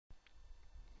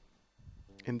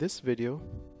In this video,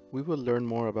 we will learn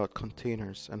more about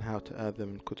containers and how to add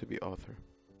them in Kotobee Author.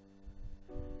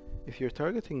 If you're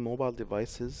targeting mobile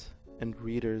devices and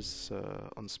readers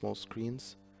on small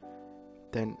screens,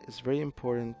 then it's very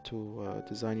important to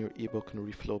design your ebook in a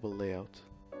reflowable layout.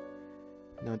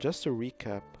 Now, just to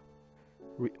recap,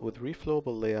 with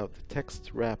reflowable layout, the text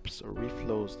wraps or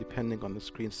reflows depending on the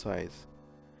screen size,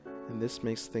 and this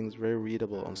makes things very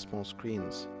readable on small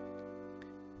screens.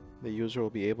 The user will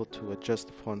be able to adjust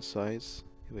the font size,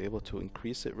 he'll be able to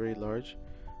increase it very large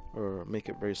or make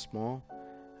it very small,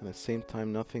 and at the same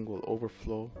time nothing will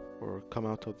overflow or come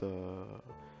out of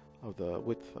the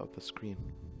width of the screen.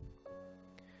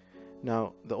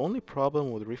 Now, the only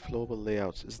problem with reflowable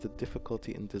layouts is the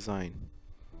difficulty in design.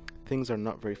 Things are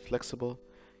not very flexible,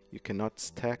 you cannot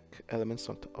stack elements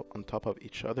on top of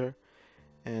each other,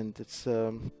 and it's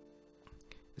a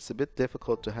bit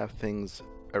difficult to have things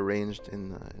arranged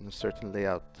in a certain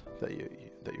layout that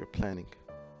you're planning.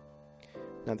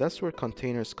 Now that's where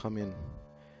containers come in.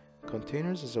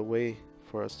 Containers is a way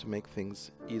for us to make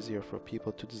things easier for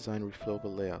people to design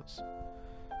reflowable layouts.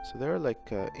 So there are like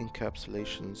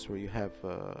encapsulations where you have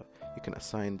you can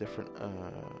assign different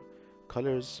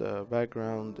colors,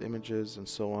 background, images, and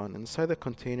so on. Inside the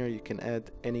container you can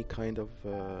add any kind of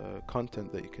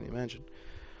content that you can imagine.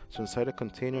 So inside a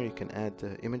container you can add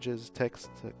images, text,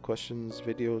 questions,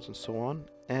 videos, and so on,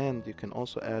 and you can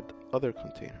also add other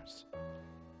containers.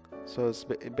 So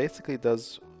it basically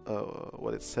does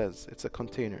what it says. It's a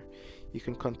container. You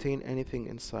can contain anything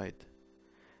inside,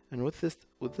 and with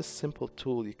this simple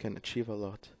tool you can achieve a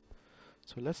lot.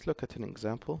 So let's look at an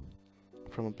example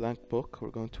from a blank book. We're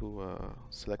going to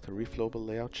select a reflowable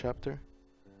layout chapter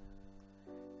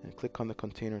and click on the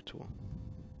container tool.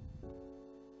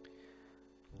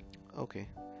 Okay,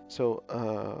 so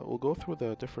we'll go through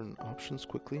the different options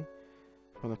quickly.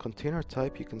 From the container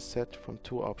type, you can set from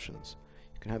two options.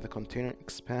 You can have the container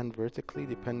expand vertically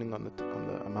depending on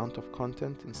the amount of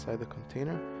content inside the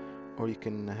container, or you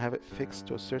can have it fixed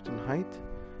to a certain height,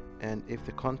 and if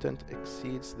the content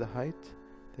exceeds the height,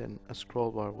 then a scroll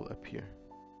bar will appear.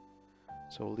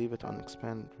 So we'll leave it on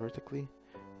expand vertically.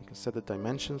 You can set the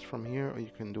dimensions from here, or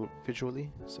you can do it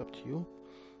visually. It's up to you.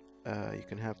 You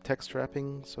can have text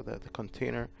wrapping so that the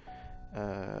container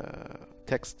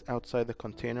text outside the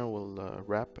container will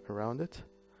wrap around it,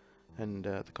 and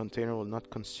the container will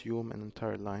not consume an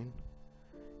entire line.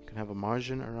 You can have a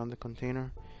margin around the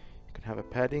container. You can have a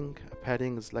padding. A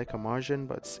padding is like a margin,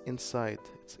 but it's inside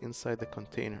the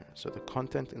container. So the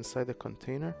content inside the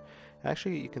container,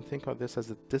 actually you can think of this as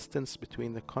the distance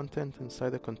between the content inside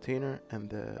the container and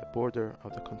the border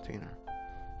of the container.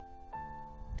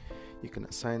 You can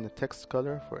assign the text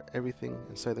color for everything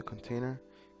inside the container.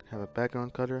 You can have a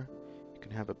background color. You can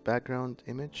have a background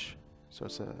image. So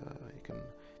it's the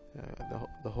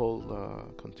whole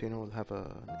container will have an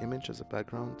image as a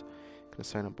background. You can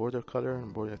assign a border color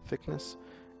and border thickness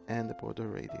and the border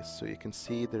radius. So you can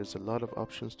see there's a lot of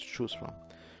options to choose from.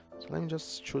 So let me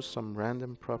just choose some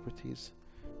random properties.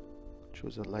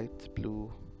 Choose a light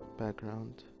blue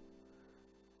background,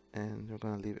 and we're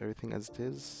going to leave everything as it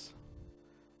is.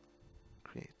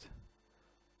 Create.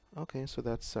 Okay, so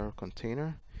that's our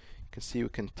container. You can see we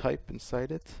can type inside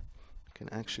it. You can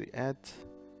actually add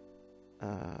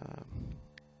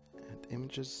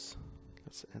images.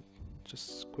 Let's add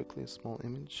just quickly a small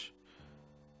image.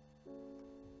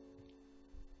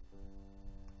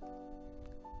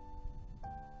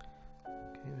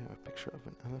 Okay, we have a picture of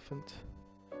an elephant.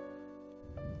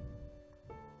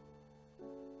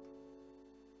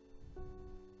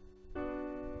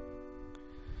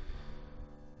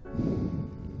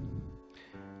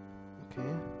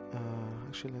 Okay,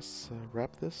 actually let's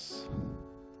wrap this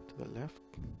to the left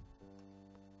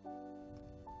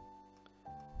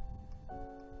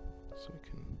so we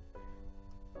can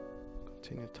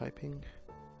continue typing.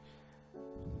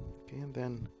 Okay, and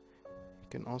then you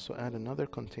can also add another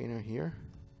container here,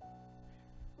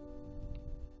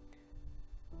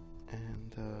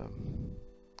 and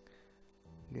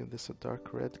give this a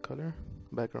dark red color,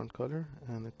 background color,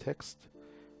 and the text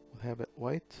we'll have it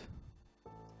white,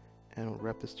 and we'll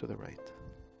wrap this to the right.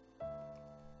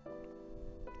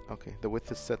 Okay, the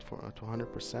width is set to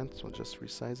 100%, so we'll just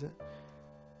resize it,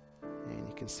 and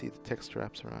you can see the text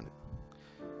wraps around it.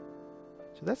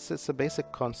 So it's a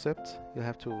basic concept. You'll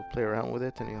have to play around with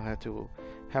it, and you'll have to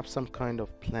have some kind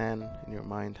of plan in your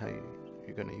mind how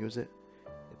you're going to use it.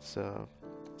 It's a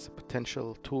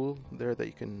potential tool there that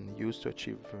you can use to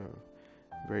achieve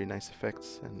very nice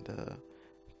effects and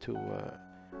to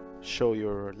show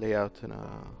your layout in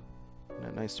a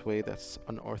nice way that's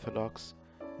unorthodox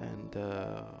and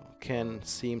can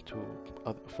seem to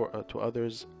to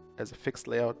others as a fixed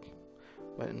layout,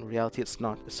 but in reality it's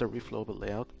not. It's a reflowable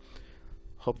layout.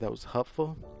 Hope that was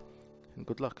helpful, and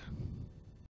good luck.